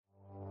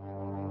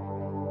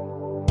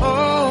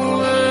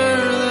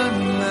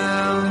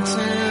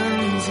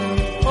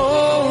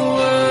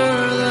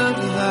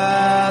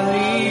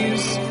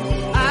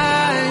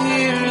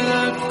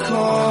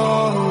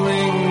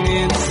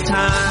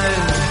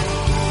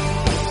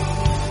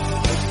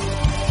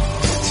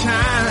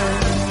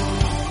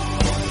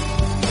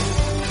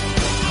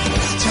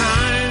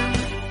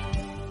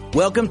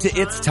Welcome to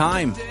It's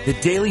Time, the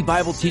daily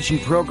Bible teaching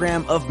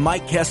program of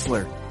Mike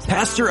Kessler,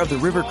 pastor of the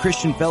River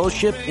Christian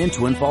Fellowship in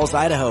Twin Falls,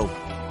 Idaho.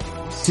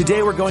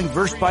 Today we're going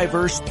verse by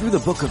verse through the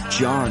book of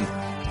John.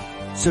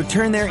 So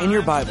turn there in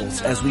your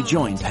Bibles as we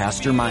join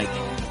Pastor Mike.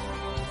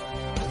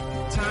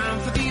 Time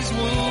for these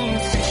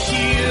wounds to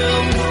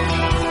heal.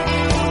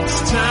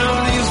 It's time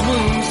for these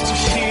wounds to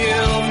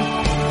heal.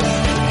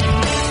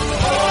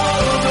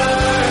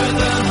 Over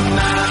the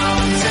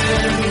mountains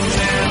and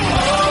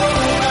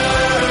over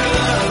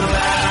the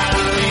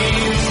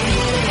valleys,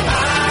 I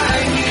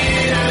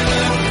hear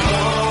the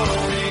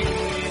calling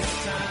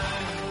this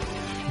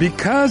time.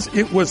 Because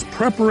it was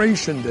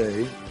preparation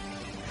day,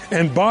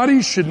 and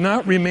bodies should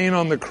not remain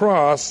on the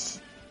cross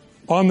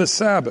on the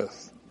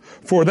Sabbath,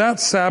 for that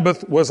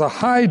Sabbath was a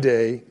high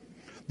day,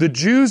 the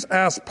Jews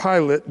asked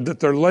Pilate that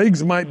their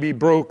legs might be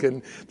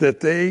broken,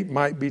 that they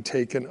might be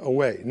taken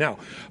away. Now,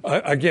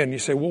 again, you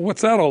say, well,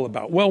 what's that all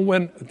about? Well,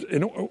 when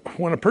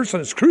a person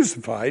is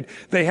crucified,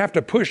 they have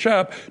to push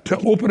up to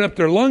open up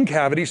their lung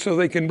cavity so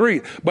they can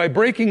breathe. By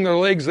breaking their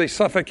legs, they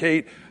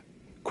suffocate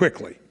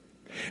quickly.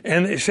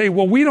 And they say,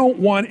 well, we don't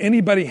want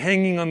anybody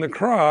hanging on the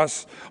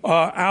cross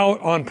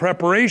out on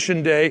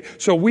preparation day,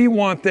 so we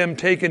want them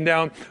taken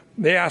down.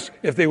 They asked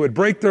if they would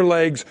break their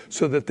legs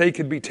so that they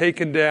could be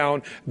taken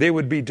down, they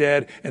would be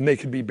dead, and they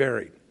could be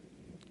buried.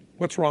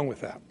 What's wrong with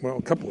that? Well,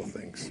 a couple of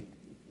things.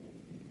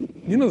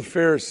 You know, the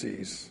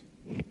Pharisees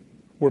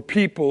were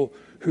people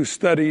who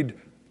studied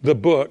the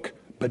book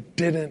but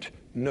didn't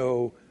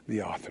know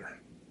the author.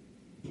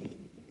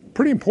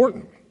 Pretty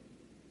important.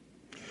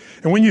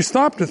 And when you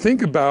stop to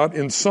think about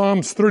in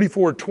Psalms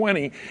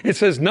 34:20, it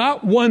says,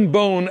 not one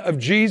bone of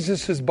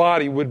Jesus'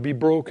 body would be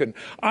broken.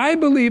 I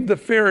believe the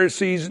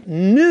Pharisees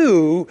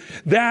knew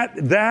that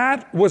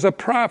that was a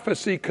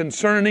prophecy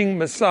concerning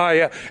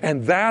Messiah,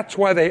 and that's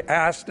why they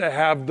asked to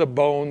have the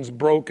bones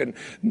broken.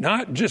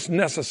 Not just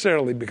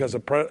necessarily because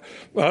of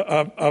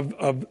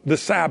the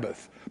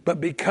Sabbath, but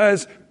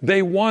because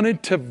they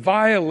wanted to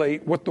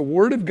violate what the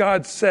Word of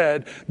God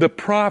said, the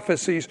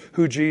prophecies,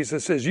 who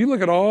Jesus is. You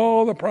look at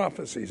all the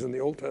prophecies in the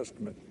Old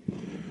Testament,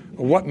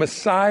 what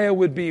Messiah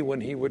would be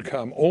when he would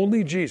come.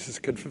 Only Jesus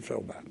could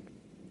fulfill that.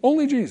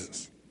 Only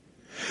Jesus.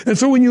 And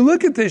so when you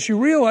look at this, you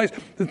realize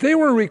that they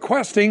were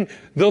requesting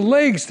the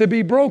legs to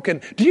be broken.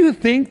 Do you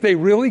think they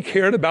really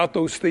cared about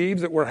those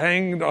thieves that were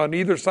hanged on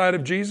either side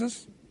of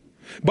Jesus?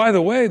 By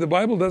the way, the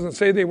Bible doesn't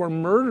say they were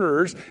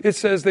murderers. It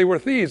says they were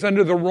thieves.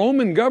 Under the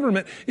Roman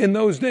government in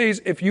those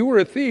days, if you were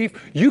a thief,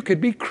 you could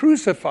be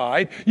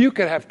crucified. You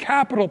could have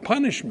capital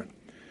punishment.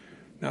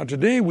 Now,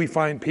 today we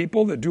find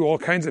people that do all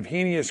kinds of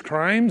heinous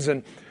crimes,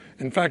 and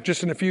in fact,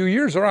 just in a few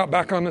years, they're out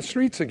back on the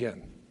streets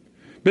again.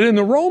 But in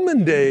the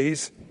Roman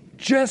days,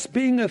 just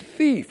being a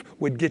thief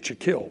would get you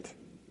killed.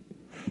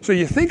 So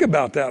you think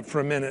about that for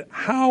a minute,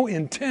 how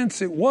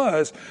intense it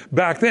was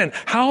back then,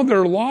 how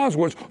their laws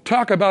was.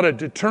 Talk about a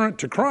deterrent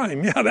to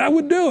crime. Yeah, that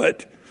would do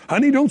it.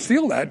 Honey, don't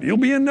steal that. You'll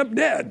be end up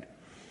dead.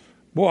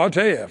 Boy, I'll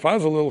tell you, if I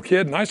was a little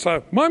kid and I saw,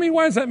 Mommy,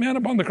 why is that man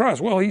up on the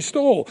cross? Well, he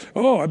stole.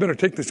 Oh, I better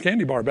take this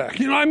candy bar back.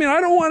 You know, I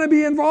don't want to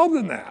be involved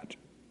in that.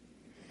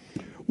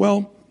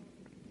 Well,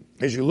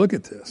 as you look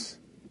at this,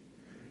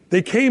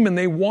 they came and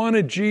they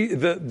wanted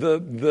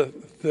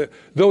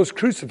those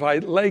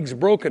crucified legs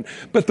broken.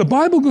 But the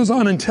Bible goes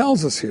on and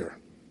tells us here.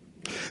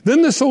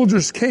 Then the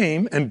soldiers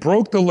came and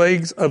broke the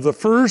legs of the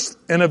first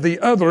and of the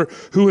other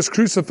who was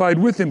crucified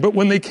with him. But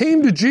when they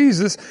came to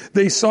Jesus,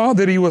 they saw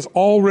that he was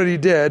already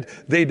dead.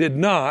 They did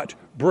not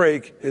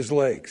break his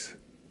legs.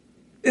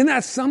 Isn't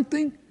that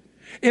something?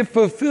 It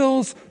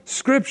fulfills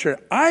Scripture.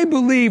 I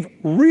believe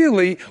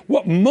really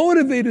what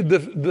motivated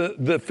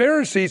the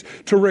Pharisees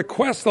to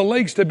request the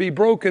legs to be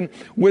broken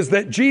was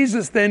that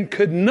Jesus then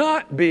could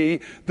not be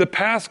the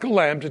Paschal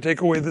Lamb to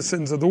take away the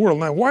sins of the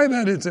world. Now, why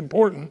that is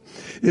important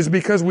is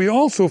because we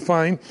also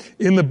find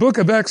in the book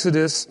of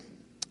Exodus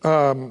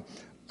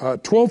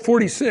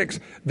 12:46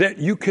 that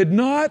you could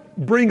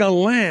not bring a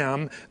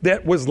lamb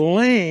that was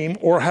lame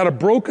or had a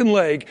broken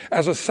leg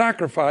as a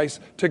sacrifice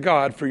to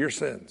God for your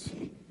sins.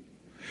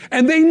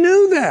 And they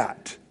knew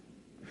that.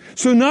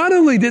 So not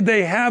only did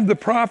they have the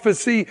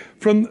prophecy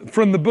from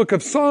the book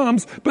of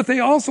Psalms, but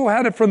they also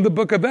had it from the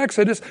book of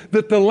Exodus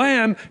that the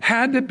lamb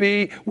had to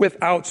be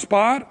without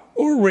spot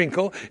or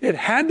wrinkle. It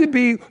had to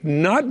be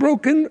not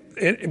broken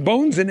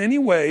bones in any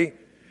way.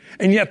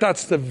 And yet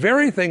that's the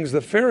very things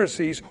the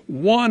Pharisees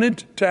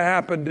wanted to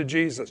happen to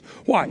Jesus.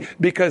 Why?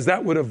 Because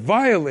that would have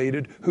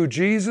violated who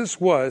Jesus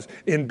was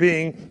in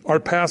being our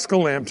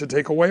Paschal Lamb to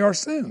take away our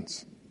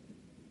sins.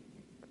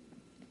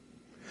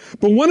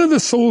 But one of the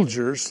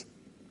soldiers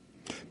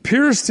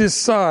pierced his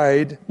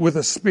side with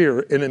a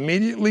spear, and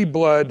immediately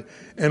blood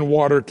and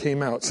water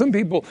came out. Some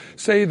people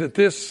say that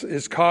this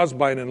is caused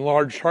by an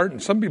enlarged heart, and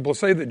some people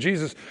say that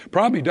Jesus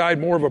probably died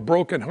more of a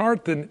broken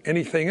heart than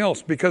anything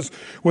else, because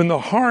when the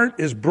heart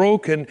is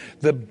broken,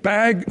 the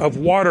bag of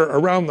water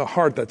around the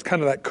heart, that's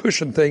kind of that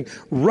cushion thing,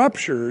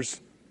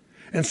 ruptures.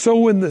 And so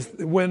when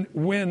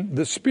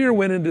the spear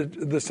went into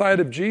the side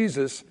of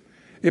Jesus,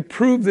 it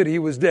proved that he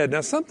was dead. Now,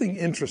 something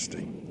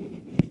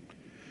interesting.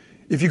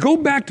 If you go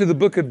back to the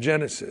book of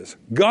Genesis,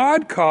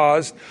 God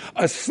caused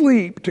a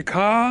sleep to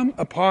come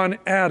upon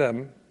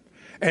Adam,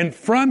 and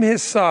from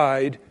his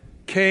side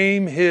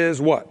came his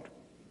what?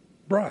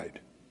 Bride.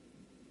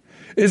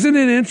 Isn't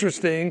it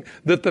interesting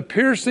that the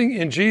piercing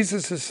in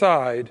Jesus'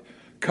 side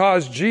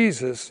caused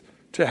Jesus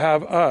to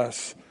have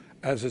us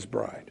as his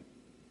bride?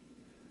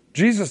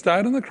 Jesus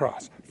died on the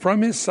cross.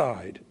 From his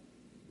side,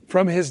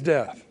 from his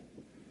death,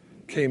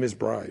 came his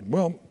bride.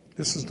 Well,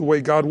 this is the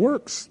way God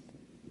works.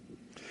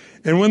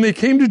 And when they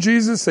came to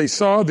Jesus, they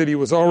saw that he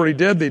was already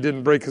dead. They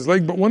didn't break his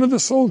leg, but one of the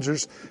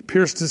soldiers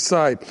pierced his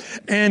side.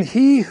 And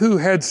he who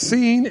had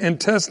seen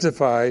and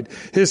testified,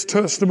 his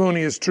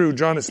testimony is true.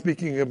 John is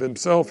speaking of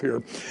himself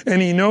here.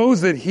 And he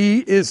knows that he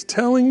is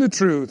telling the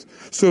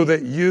truth so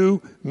that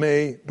you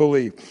may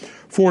believe.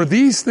 For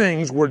these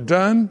things were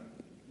done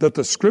that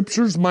the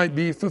scriptures might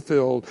be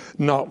fulfilled.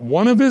 Not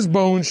one of his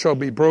bones shall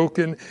be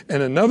broken.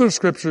 And another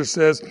scripture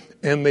says,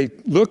 and they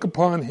look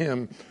upon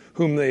him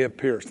whom they have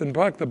pierced. In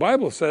fact, the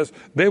Bible says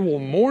they will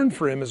mourn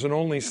for him as an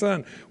only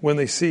son when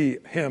they see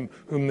him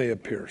whom they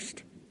have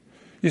pierced.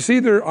 You see,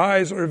 their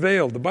eyes are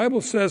veiled. The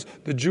Bible says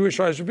the Jewish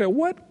eyes are veiled.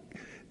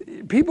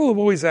 People have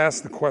always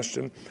asked the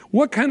question,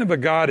 what kind of a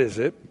God is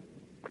it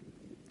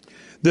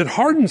that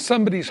hardens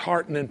somebody's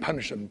heart and then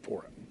punishes them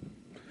for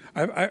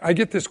it? I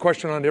get this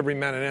question on Every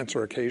Man and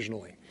Answer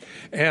occasionally.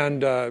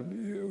 And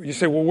you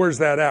say, well, where's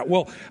that at?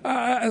 Well,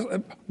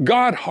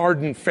 God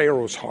hardened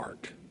Pharaoh's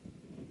heart.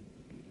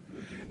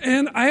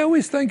 And I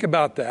always think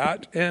about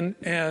that. And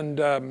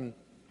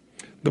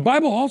the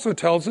Bible also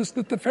tells us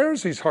that the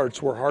Pharisees'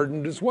 hearts were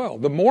hardened as well.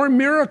 The more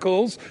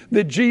miracles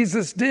that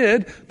Jesus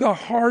did, the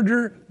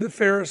harder the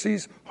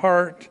Pharisees'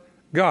 heart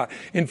got.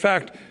 In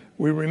fact,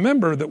 we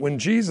remember that when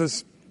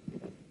Jesus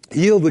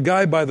healed the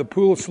guy by the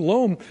pool of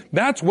Siloam,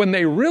 that's when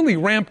they really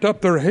ramped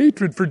up their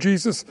hatred for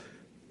Jesus,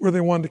 where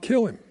they wanted to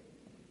kill him.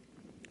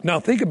 Now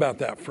think about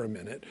that for a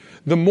minute.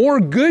 The more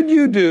good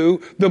you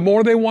do, the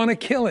more they want to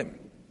kill him.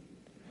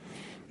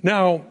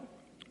 Now,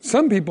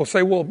 some people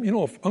say, well, you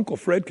know, if Uncle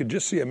Fred could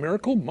just see a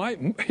miracle,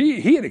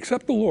 he'd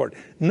accept the Lord.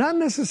 Not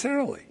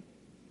necessarily.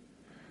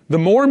 The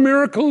more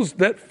miracles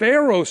that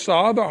Pharaoh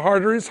saw, the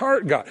harder his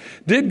heart got.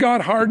 Did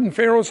God harden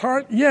Pharaoh's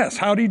heart? Yes.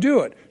 How'd he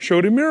do it?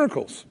 Showed him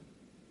miracles.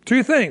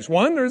 Two things.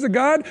 One, there's a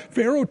God.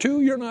 Pharaoh,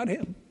 two, you're not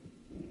him.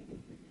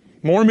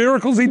 More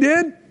miracles he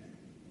did,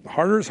 the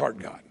harder his heart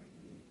got.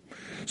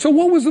 So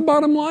what was the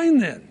bottom line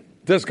then?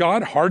 Does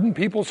God harden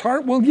people's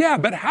heart? Well, yeah,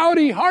 but how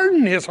did he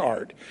harden his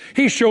heart?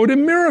 He showed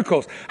him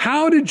miracles.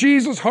 How did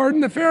Jesus harden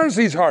the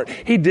Pharisees' heart?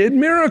 He did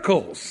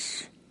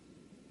miracles.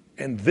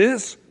 And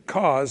this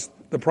caused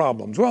the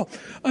problems. Well,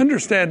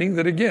 understanding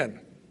that, again,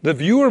 the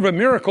viewer of a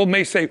miracle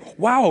may say,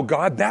 wow,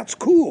 God, that's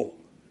cool.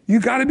 You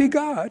got to be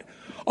God.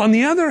 On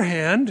the other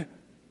hand,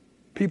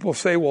 people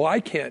say, well, I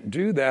can't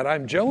do that.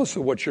 I'm jealous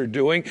of what you're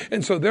doing.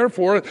 And so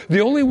therefore,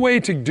 the only way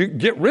to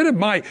get rid of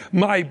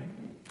my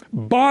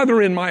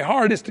bother in my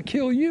heart is to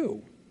kill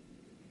you.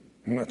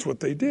 And that's what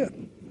they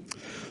did.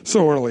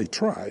 So, or they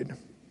tried.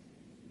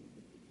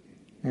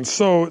 And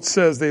so it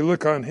says they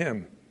look on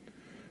him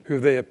who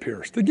they have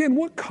pierced. Again,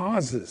 what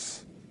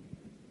causes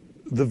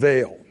the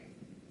veil?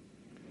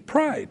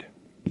 Pride.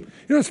 You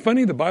know, it's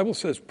funny, the Bible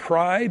says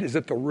pride is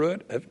at the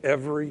root of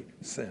every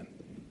sin.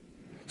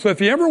 So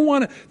if you ever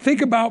want to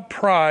think about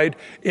pride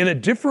in a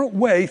different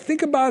way,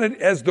 think about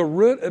it as the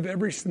root of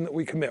every sin that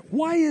we commit.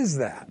 Why is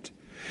that?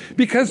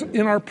 Because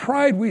in our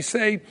pride we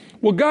say,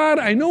 well, God,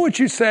 I know what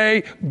you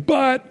say,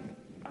 but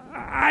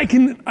I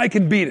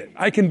can beat it.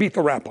 I can beat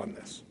the rap on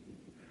this.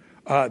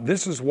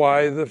 This is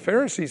why the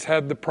Pharisees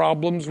had the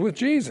problems with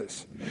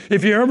Jesus.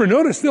 If you ever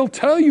notice, they'll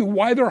tell you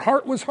why their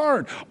heart was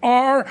hard.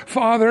 Our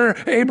father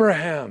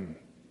Abraham.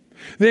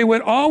 They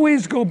would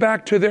always go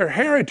back to their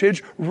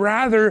heritage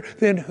rather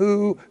than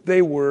who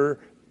they were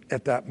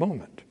at that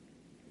moment.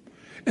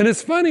 And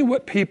it's funny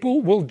what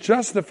people will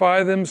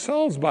justify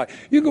themselves by.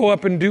 You go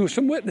up and do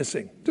some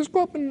witnessing. Just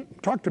go up and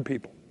talk to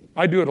people.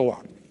 I do it a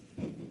lot.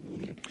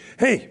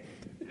 Hey,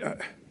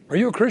 are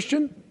you a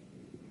Christian?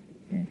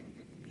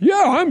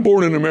 Yeah, I'm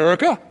born in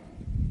America.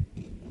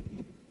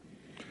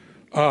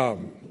 Are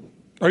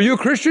you a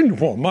Christian?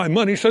 Well, my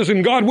money says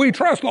in God we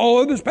trust. All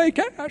others pay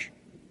cash.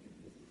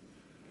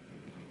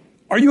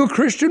 Are you a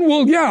Christian?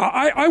 Well, yeah,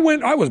 I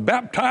was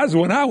baptized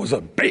when I was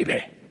a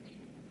baby.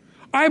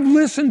 I've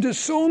listened to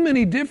so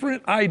many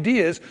different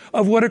ideas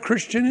of what a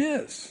Christian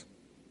is.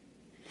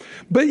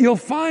 But you'll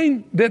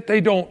find that they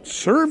don't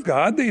serve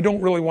God. They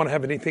don't really want to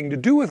have anything to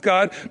do with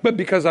God. But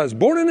because I was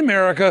born in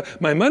America,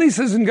 my money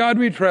says in God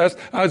we trust,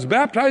 I was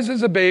baptized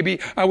as a baby,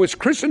 I was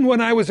christened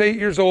when I was 8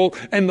 years old,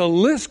 and the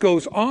list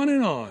goes on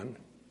and on.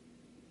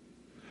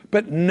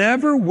 But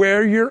never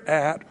where you're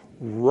at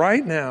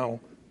right now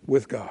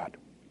with God.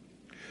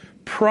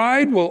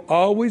 Pride will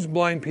always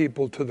blind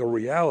people to the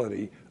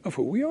reality of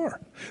who we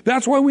are.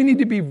 That's why we need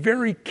to be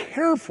very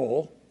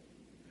careful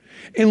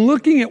in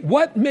looking at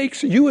what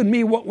makes you and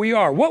me what we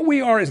are. What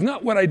we are is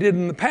not what I did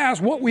in the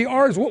past. What we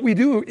are is what we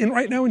do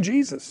right now in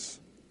Jesus.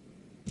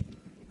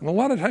 And a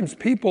lot of times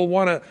people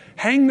want to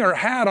hang their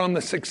hat on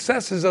the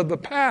successes of the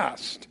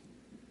past.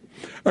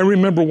 I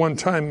remember one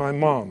time my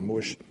mom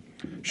was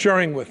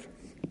sharing with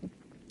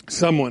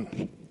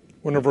someone,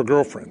 one of her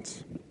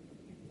girlfriends.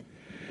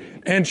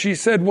 And she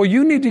said, well,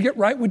 you need to get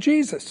right with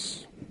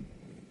Jesus.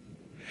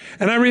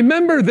 And I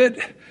remember that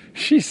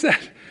she said,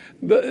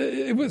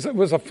 it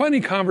was a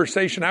funny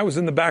conversation. I was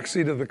in the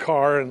backseat of the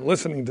car and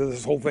listening to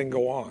this whole thing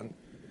go on.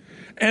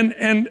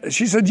 And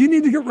she said, you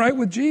need to get right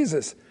with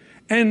Jesus.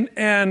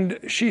 And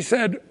she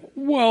said,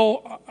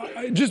 well,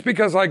 just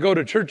because I go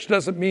to church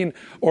doesn't mean,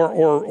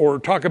 or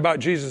talk about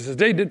Jesus as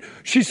they did.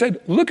 She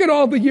said, look at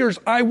all the years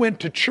I went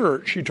to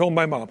church, she told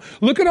my mom.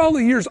 Look at all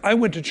the years I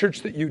went to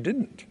church that you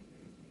didn't.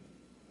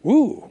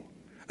 Ooh,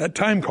 that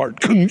time card.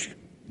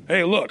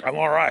 Hey, look, I'm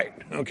all right,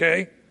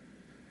 okay?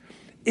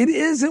 It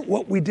isn't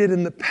what we did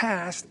in the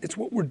past, it's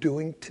what we're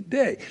doing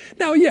today.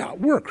 Now, yeah,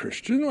 we're a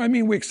Christian. I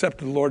mean, we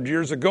accepted the Lord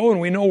years ago, and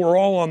we know we're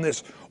all on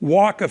this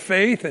walk of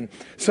faith, and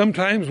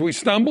sometimes we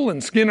stumble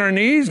and skin our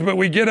knees, but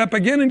we get up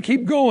again and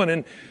keep going.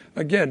 And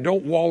again,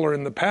 don't waller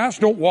in the past,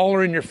 don't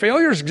waller in your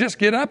failures, just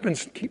get up and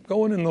keep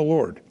going in the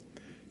Lord.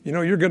 You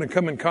know, you're going to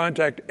come in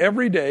contact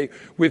every day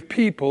with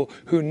people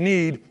who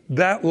need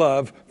that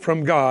love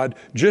from God,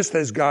 just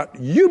as got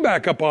you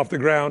back up off the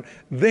ground.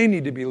 They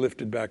need to be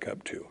lifted back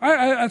up too.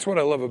 That's what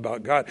I love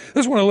about God.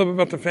 That's what I love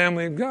about the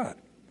family of God,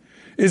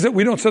 is that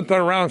we don't sit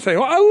there around and say,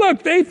 oh,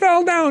 look, they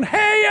fell down.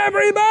 Hey,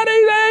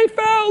 everybody, they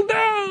fell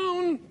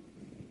down.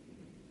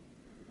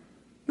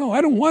 No, I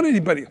don't want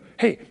anybody.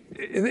 Hey,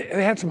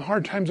 they had some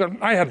hard times.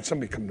 I had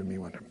somebody come to me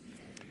one time.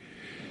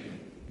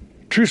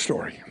 True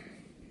story.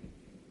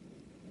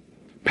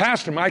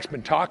 Pastor Mike's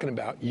been talking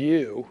about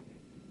you.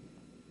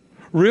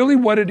 Really,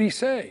 what did he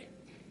say?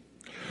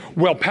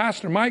 Well,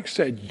 Pastor Mike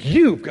said,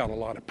 you've got a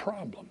lot of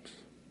problems.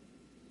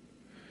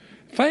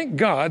 Thank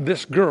God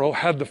this girl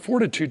had the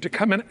fortitude to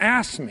come and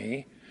ask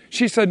me.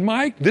 She said,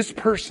 Mike, this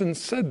person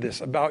said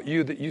this about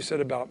you that you said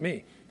about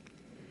me.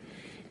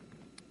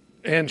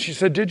 And she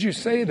said, did you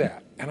say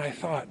that? And I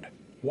thought,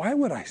 why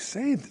would I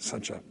say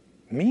such a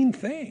mean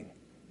thing?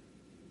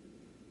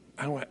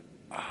 I went,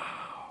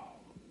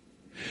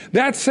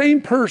 that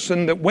same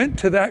person that went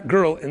to that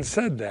girl and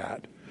said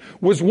that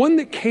was one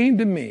that came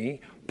to me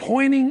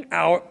pointing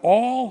out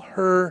all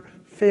her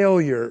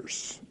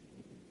failures.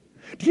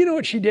 Do you know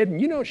what she did?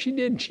 And you know what she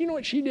did? And you know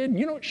what she did? And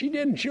you know what she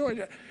did? And you know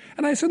what...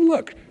 And I said,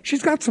 look,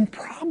 she's got some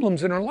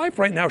problems in her life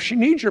right now. She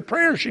needs your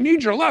prayers. She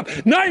needs your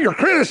love, not your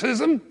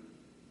criticism.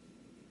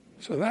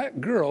 So that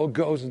girl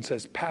goes and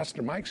says,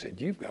 Pastor Mike said,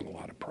 you've got a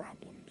lot of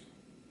problems.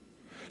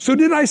 So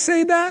did I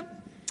say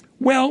that?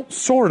 Well,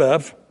 sort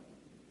of.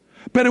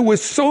 But it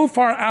was so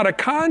far out of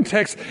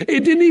context,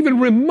 it didn't even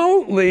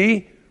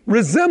remotely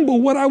resemble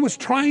what I was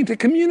trying to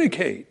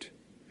communicate.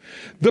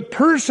 The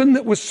person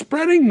that was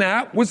spreading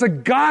that was a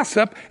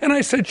gossip, and I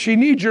said, she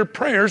needs your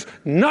prayers,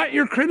 not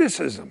your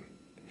criticism.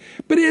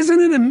 But isn't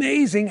it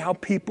amazing how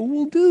people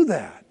will do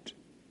that?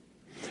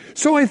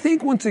 So I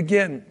think, once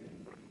again,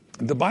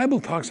 the Bible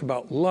talks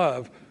about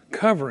love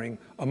covering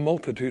a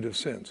multitude of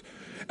sins.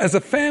 As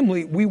a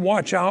family, we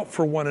watch out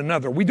for one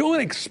another. We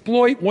don't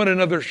exploit one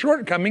another's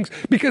shortcomings,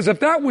 because if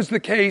that was the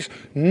case,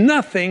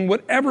 nothing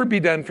would ever be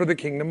done for the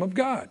kingdom of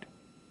God.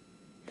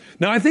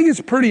 Now, I think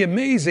it's pretty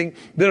amazing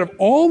that of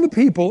all the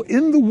people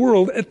in the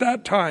world at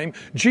that time,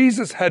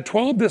 Jesus had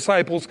 12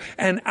 disciples,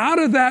 and out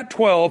of that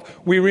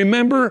 12, we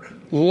remember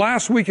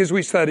last week as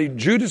we studied,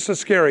 Judas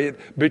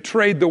Iscariot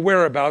betrayed the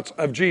whereabouts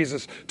of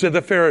Jesus to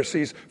the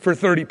Pharisees for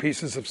 30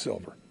 pieces of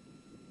silver.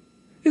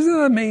 Isn't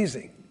that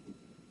amazing?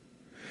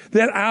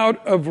 That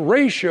out of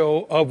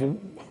ratio of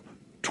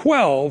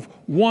 12,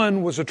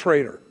 one was a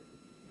traitor.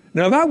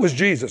 Now that was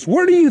Jesus.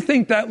 Where do you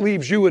think that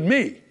leaves you and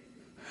me?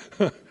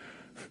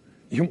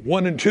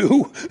 1 and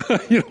 2?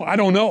 I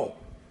don't know.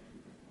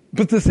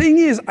 But the thing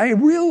is, I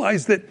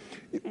realize that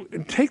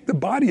take the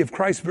body of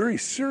Christ very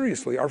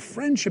seriously, our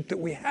friendship that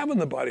we have in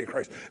the body of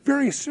Christ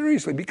very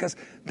seriously, because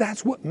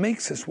that's what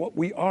makes us what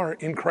we are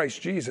in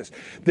Christ Jesus.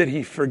 That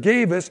he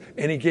forgave us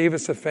and he gave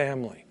us a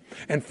family.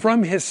 And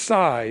from his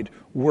side,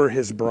 we're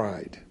his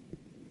bride.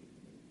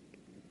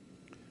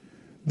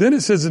 Then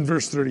it says in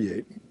verse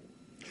 38,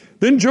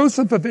 then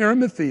Joseph of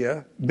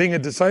Arimathea, being a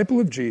disciple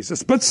of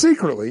Jesus, but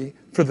secretly,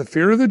 for the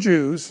fear of the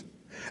Jews,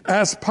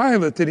 asked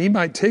Pilate that he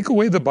might take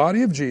away the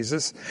body of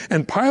Jesus,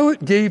 and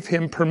Pilate gave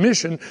him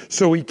permission,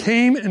 so he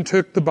came and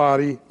took the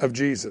body of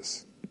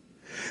Jesus.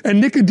 And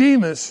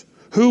Nicodemus,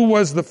 who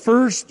was the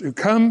first who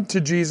come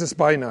to Jesus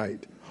by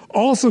night,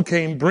 also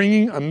came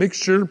bringing a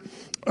mixture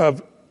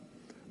of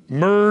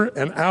myrrh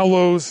and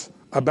aloes,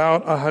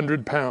 about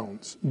 100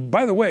 pounds.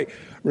 By the way,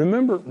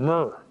 remember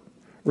myrrh.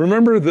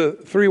 Remember the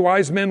 3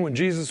 wise men when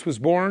Jesus was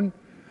born?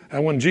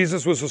 And when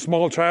Jesus was a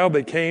small child,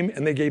 they came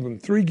and they gave him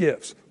 3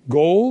 gifts: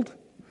 gold,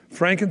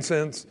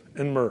 frankincense,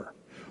 and myrrh.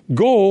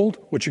 Gold,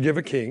 which you give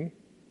a king.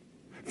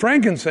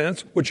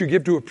 Frankincense, which you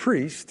give to a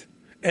priest.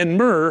 And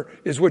myrrh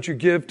is what you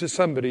give to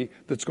somebody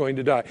that's going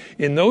to die.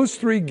 In those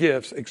 3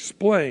 gifts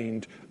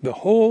explained the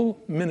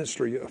whole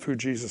ministry of who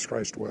Jesus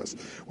Christ was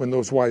when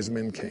those wise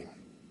men came.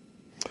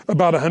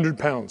 about 100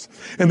 pounds.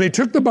 And they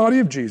took the body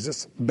of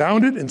Jesus,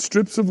 bound it in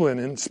strips of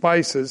linen,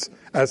 spices,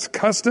 as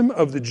custom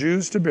of the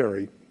Jews to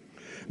bury.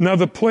 Now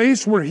the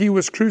place where he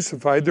was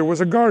crucified, there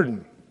was a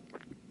garden.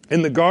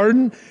 In the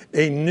garden,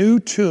 a new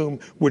tomb,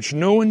 which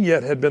no one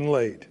yet had been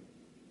laid.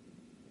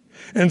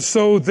 And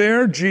so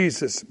there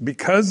Jesus,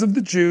 because of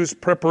the Jews'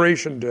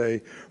 preparation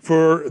day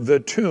for the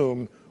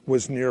tomb,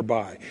 was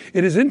nearby.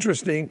 It is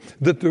interesting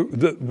that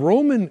the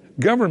Roman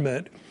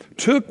government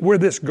took where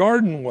this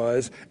garden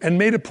was and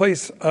made a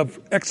place of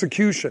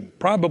execution,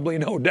 probably,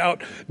 no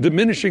doubt,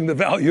 diminishing the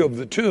value of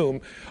the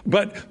tomb.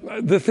 But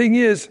the thing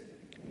is,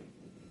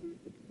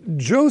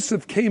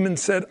 Joseph came and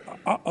said,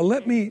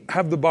 let me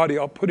have the body,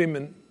 I'll put him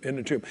in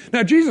a tomb.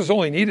 Now, Jesus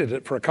only needed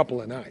it for a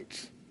couple of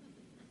nights.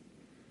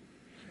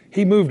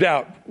 He moved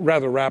out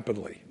rather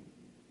rapidly.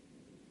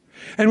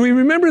 And we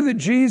remember that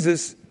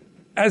Jesus,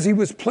 as he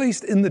was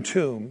placed in the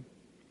tomb,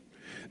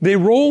 they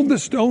rolled the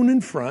stone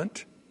in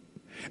front.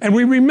 And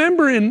we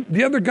remember in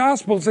the other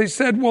Gospels, they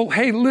said, well,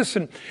 hey,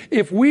 listen,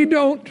 if you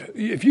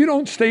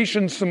don't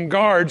station some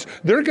guards,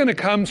 they're going to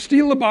come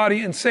steal the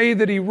body and say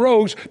that he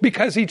rose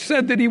because he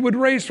said that he would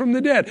raise from the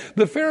dead.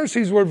 The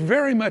Pharisees were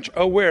very much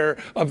aware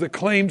of the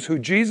claims who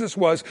Jesus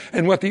was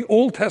and what the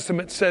Old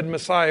Testament said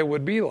Messiah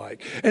would be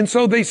like. And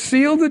so they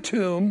sealed the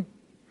tomb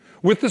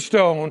with the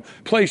stone,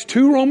 placed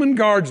 2 Roman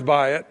guards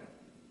by it.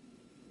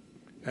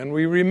 And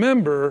we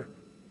remember,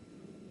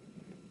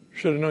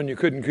 should have known you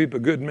couldn't keep a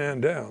good man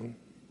down.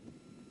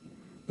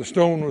 The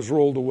stone was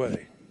rolled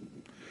away.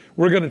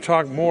 We're going to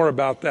talk more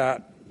about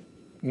that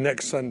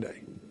next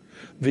Sunday.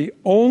 The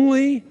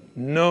only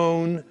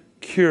known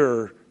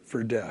cure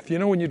for death. You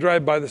know, when you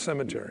drive by the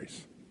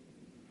cemeteries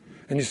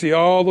and you see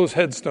all those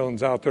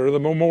headstones out there, the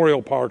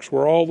memorial parks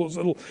where all those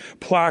little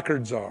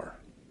placards are.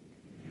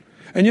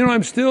 And you know,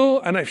 I'm still,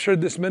 and I've shared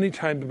this many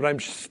times, but I'm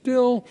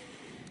still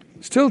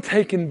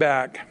taken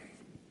back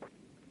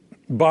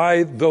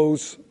by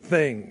those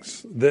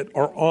things that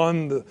are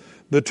on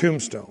the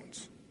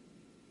tombstones.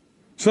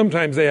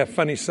 Sometimes they have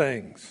funny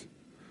sayings.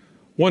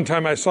 One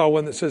time I saw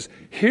one that says,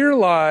 "Here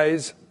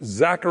lies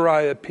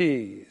Zachariah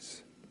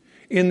Pease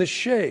in the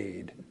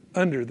shade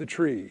under the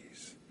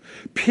trees.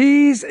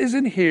 Pease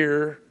isn't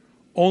here,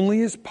 only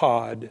his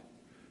pod.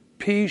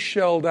 Pease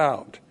shelled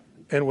out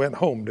and went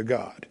home to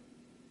God."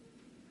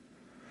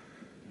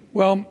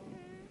 Well,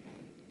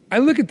 I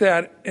look at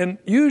that, and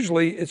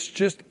usually it's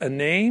just a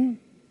name,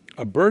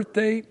 a birth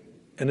date,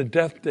 and a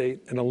death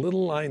date, and a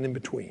little line in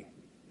between.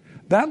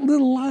 That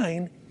little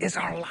line is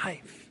our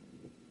life.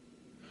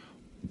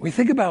 We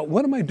think about,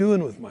 what am I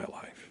doing with my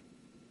life?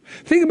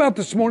 Think about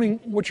this morning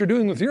what you're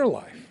doing with your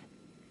life.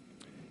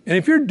 And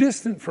if you're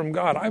distant from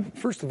God,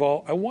 first of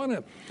all, I want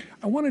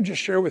to just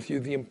share with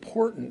you the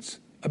importance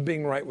of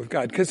being right with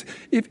God. Because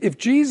if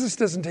Jesus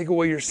doesn't take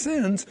away your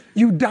sins,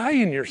 you die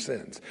in your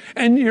sins.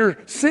 And your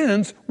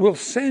sins will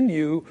send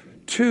you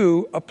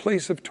to a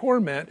place of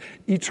torment,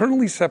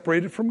 eternally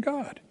separated from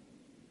God.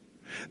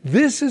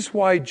 This is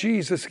why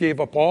Jesus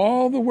gave up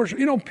all the worship.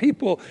 You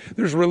know,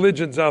 there's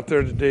religions out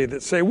there today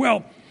that say,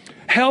 well,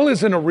 hell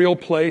isn't a real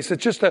place.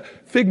 It's just a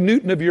fig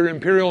Newton of your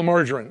imperial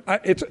margarine.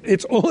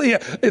 It's only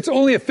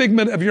a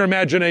figment of your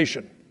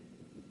imagination.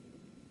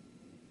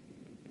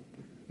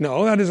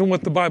 No, that isn't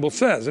what the Bible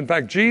says. In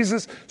fact,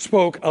 Jesus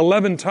spoke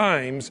 11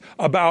 times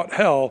about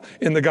hell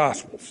in the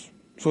Gospels.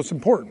 So it's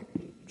important.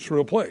 It's a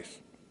real place.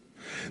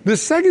 The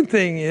second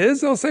thing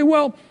is, they'll say,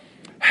 well,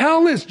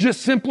 hell is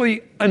just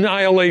simply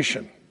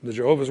annihilation. The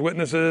Jehovah's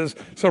Witnesses,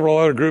 several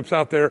other groups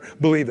out there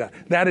believe that.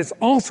 That is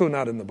also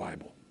not in the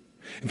Bible.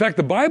 In fact,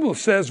 the Bible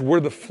says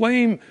where the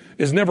flame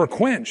is never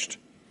quenched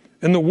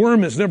and the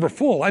worm is never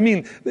full. I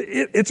mean,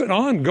 it's an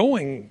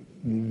ongoing,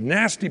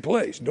 nasty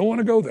place. Don't want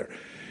to go there.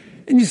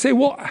 And you say,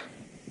 well,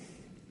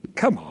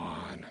 come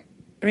on.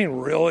 I mean,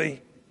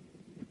 really?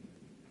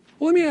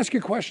 Well, let me ask you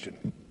a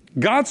question.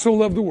 God so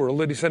loved the world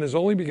that he sent his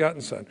only begotten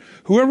Son.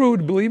 Whoever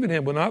would believe in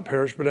him will not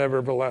perish but have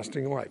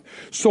everlasting life.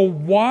 So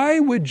why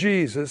would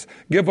Jesus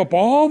give up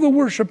all the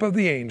worship of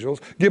the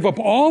angels, give up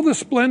all the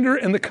splendor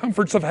and the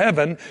comforts of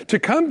heaven to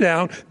come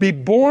down, be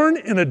born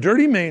in a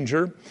dirty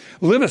manger,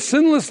 live a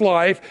sinless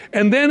life,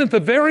 and then at the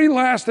very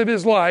last of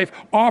his life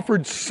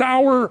offered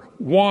sour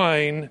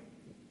wine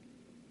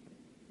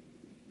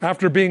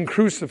after being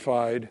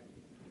crucified?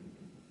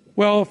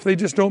 Well, if they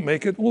just don't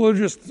make it, well,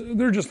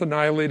 they're just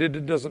annihilated.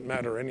 It doesn't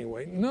matter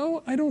anyway.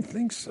 No, I don't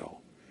think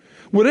so.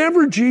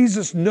 Whatever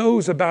Jesus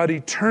knows about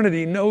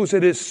eternity knows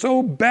it is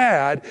so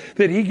bad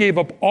that he gave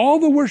up all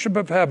the worship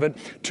of heaven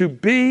to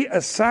be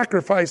a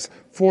sacrifice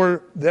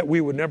for that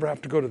we would never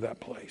have to go to that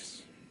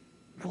place.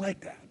 I like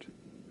that.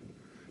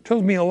 It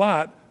tells me a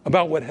lot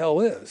about what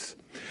hell is.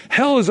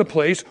 Hell is a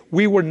place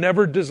we were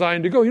never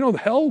designed to go. You know,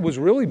 hell was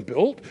really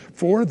built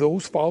for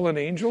those fallen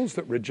angels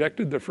that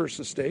rejected their first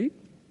estate.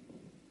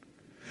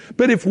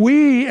 But if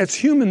we, as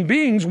human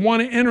beings,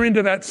 want to enter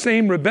into that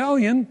same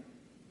rebellion,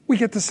 we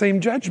get the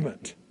same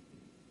judgment.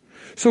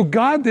 So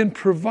God then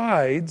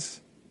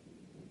provides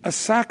a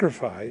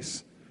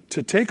sacrifice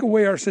to take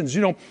away our sins.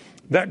 You know,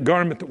 that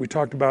garment that we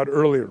talked about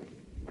earlier,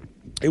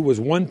 it was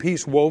one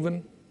piece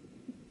woven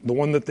the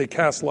one that they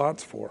cast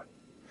lots for.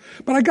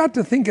 But I got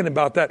to thinking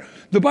about that.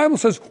 The Bible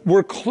says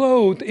we're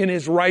clothed in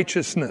his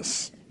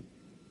righteousness.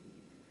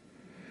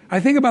 I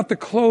think about the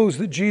clothes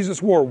that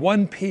Jesus wore,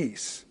 one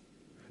piece.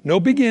 No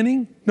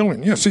beginning. No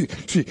end. Yeah, see,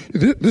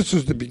 this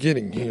is the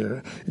beginning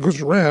here. It goes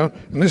around,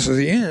 and this is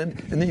the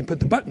end, and then you put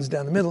the buttons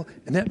down the middle,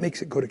 and that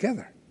makes it go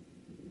together.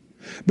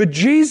 But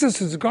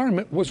Jesus'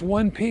 garment was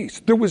one piece.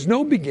 There was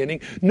no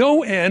beginning,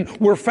 no end.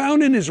 We're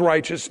found in his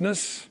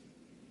righteousness,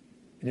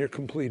 and you're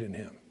complete in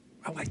him.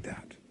 I like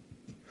that.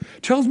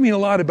 Tells me a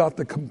lot about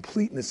the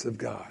completeness of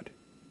God.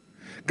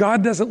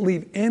 God doesn't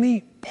leave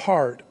any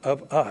part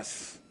of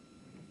us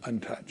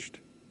untouched.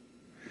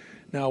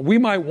 Now, we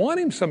might want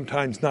him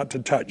sometimes not to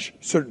touch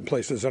certain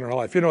places in our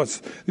life. You know,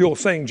 it's the old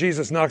saying,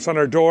 Jesus knocks on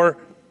our door.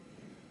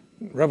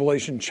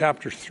 Revelation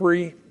chapter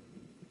 3.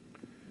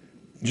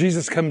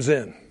 Jesus comes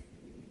in,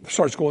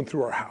 starts going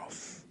through our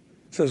house.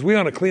 Says, we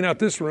ought to clean out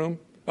this room.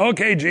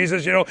 Okay,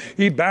 Jesus,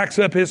 he backs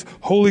up his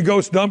Holy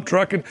Ghost dump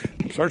truck and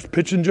starts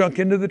pitching junk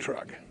into the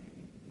truck.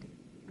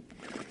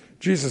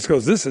 Jesus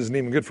goes, this isn't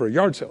even good for a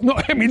yard sale. No,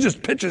 he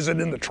just pitches it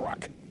in the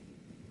truck.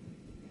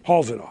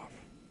 Hauls it off.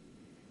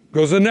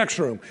 Goes to the next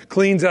room,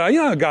 cleans it out.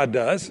 You know how God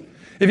does.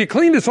 If he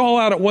cleaned us all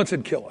out at once,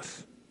 it'd kill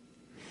us.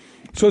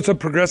 So it's a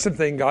progressive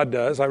thing God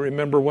does. I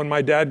remember when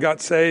my dad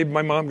got saved,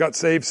 my mom got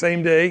saved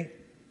same day.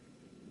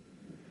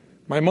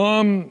 My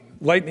mom,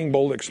 lightning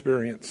bolt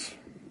experience.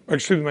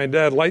 My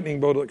dad, lightning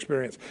bolt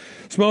experience.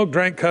 Smoked,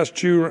 drank, cussed,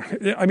 chewed,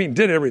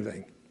 did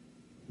everything.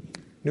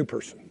 New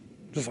person,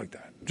 just like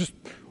that. Just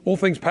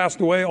old things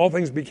passed away, all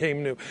things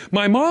became new.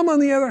 My mom, on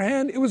the other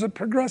hand, it was a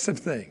progressive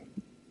thing.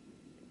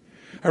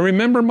 I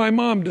remember my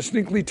mom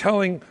distinctly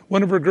telling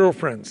one of her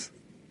girlfriends,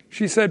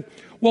 she said,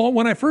 well,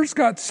 when I first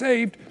got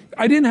saved,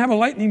 I didn't have a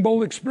lightning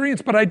bolt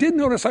experience, but I did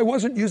notice I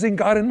wasn't using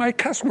God in my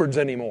cuss words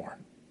anymore.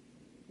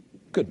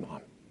 Good,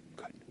 Mom.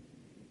 Good.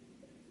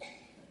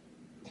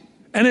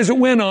 And as it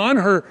went on,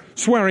 her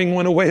swearing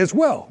went away as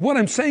well. What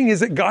I'm saying is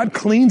that God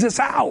cleans us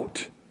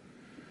out.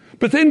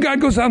 But then God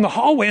goes down the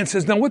hallway and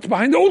says, now what's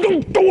behind? Oh,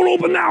 don't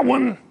open that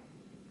one.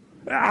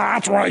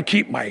 That's where I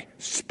keep my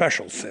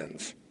special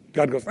sins.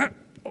 God goes, no,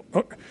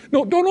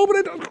 don't open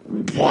it.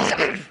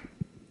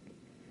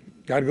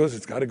 God goes,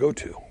 it's got to go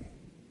too.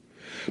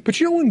 But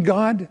when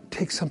God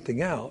takes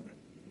something out,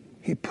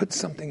 he puts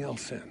something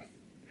else in.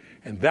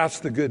 And that's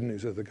the good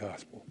news of the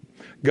gospel.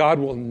 God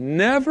will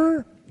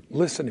never,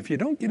 listen, if you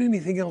don't get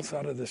anything else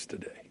out of this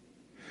today,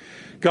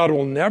 God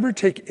will never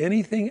take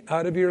anything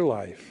out of your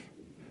life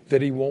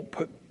that he won't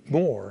put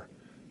more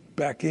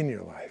back in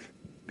your life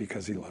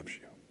because he loves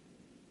you.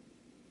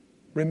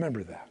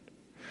 Remember that.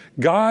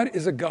 God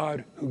is a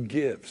God who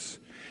gives.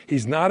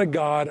 He's not a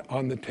God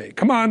on the take.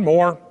 Come on,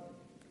 more.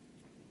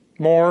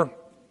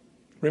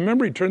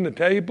 Remember, he turned the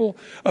table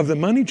of the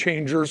money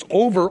changers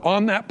over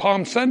on that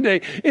Palm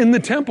Sunday in the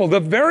temple. The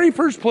very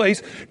first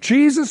place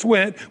Jesus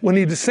went when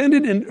he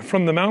descended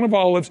from the Mount of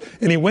Olives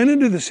and he went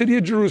into the city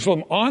of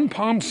Jerusalem on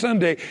Palm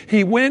Sunday,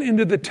 he went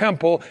into the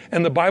temple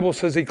and the Bible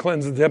says he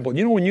cleansed the temple.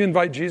 When you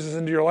invite Jesus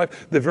into your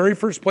life, the very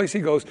first place he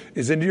goes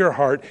is into your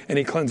heart and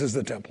he cleanses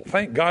the temple.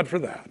 Thank God for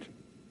that.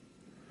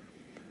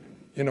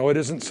 It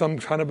isn't some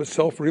kind of a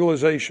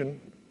self-realization,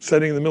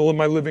 sitting in the middle of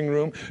my living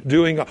room,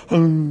 doing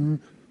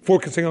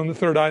focusing on the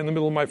third eye in the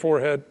middle of my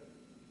forehead.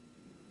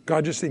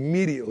 God just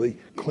immediately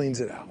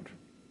cleans it out.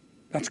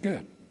 That's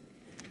good.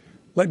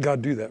 Let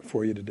God do that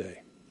for you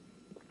today.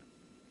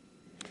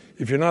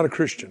 If you're not a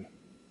Christian,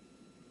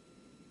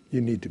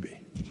 you need to be.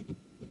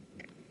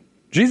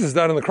 Jesus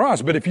died on the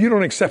cross, but if you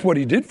don't accept what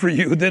he did for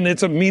you, then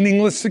it's a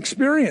meaningless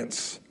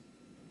experience.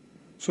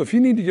 So if you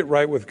need to get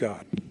right with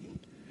God,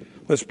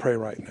 let's pray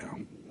right now.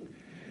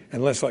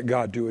 And let's let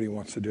God do what he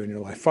wants to do in your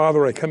life.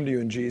 Father, I come to you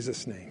in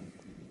Jesus' name.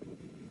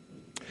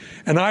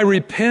 And I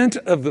repent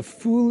of the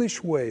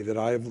foolish way that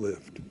I have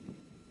lived.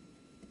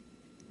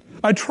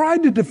 I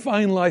tried to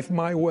define life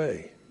my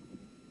way,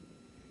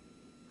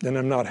 and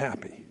I'm not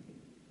happy.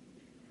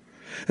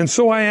 And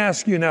so I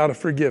ask you now to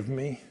forgive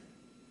me.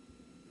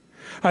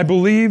 I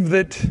believe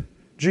that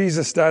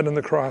Jesus died on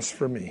the cross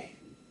for me,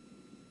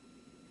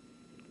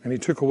 and he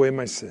took away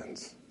my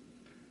sins.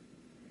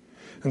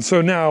 And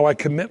so now I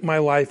commit my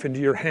life into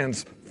your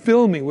hands.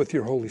 Fill me with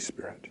your Holy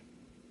Spirit.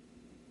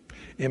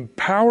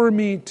 Empower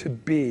me to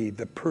be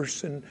the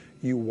person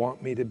you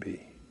want me to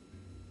be.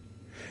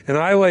 And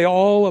I lay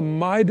all of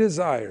my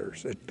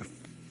desires at the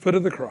foot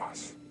of the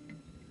cross.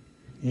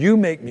 You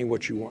make me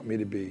what you want me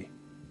to be.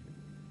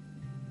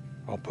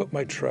 I'll put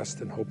my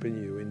trust and hope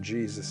in you. In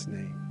Jesus'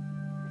 name,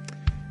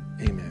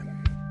 amen.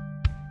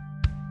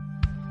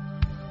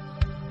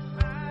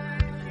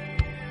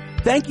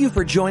 Thank you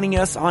for joining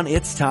us on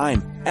It's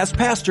Time, as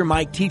Pastor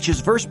Mike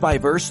teaches verse by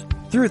verse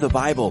through the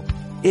Bible.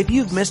 If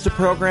you've missed a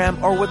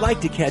program or would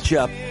like to catch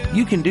up,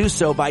 you can do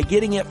so by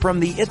getting it from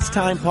the It's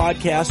Time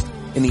podcast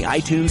in the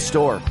iTunes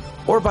store,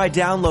 or by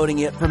downloading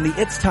it from the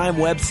It's Time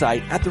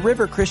website at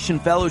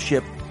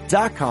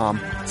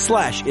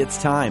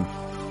theriverchristianfellowship.com/It's Time.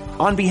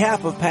 On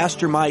behalf of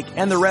Pastor Mike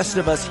and the rest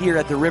of us here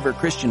at the River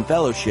Christian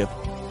Fellowship,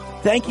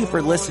 thank you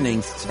for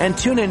listening, and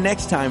tune in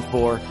next time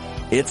for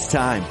It's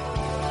time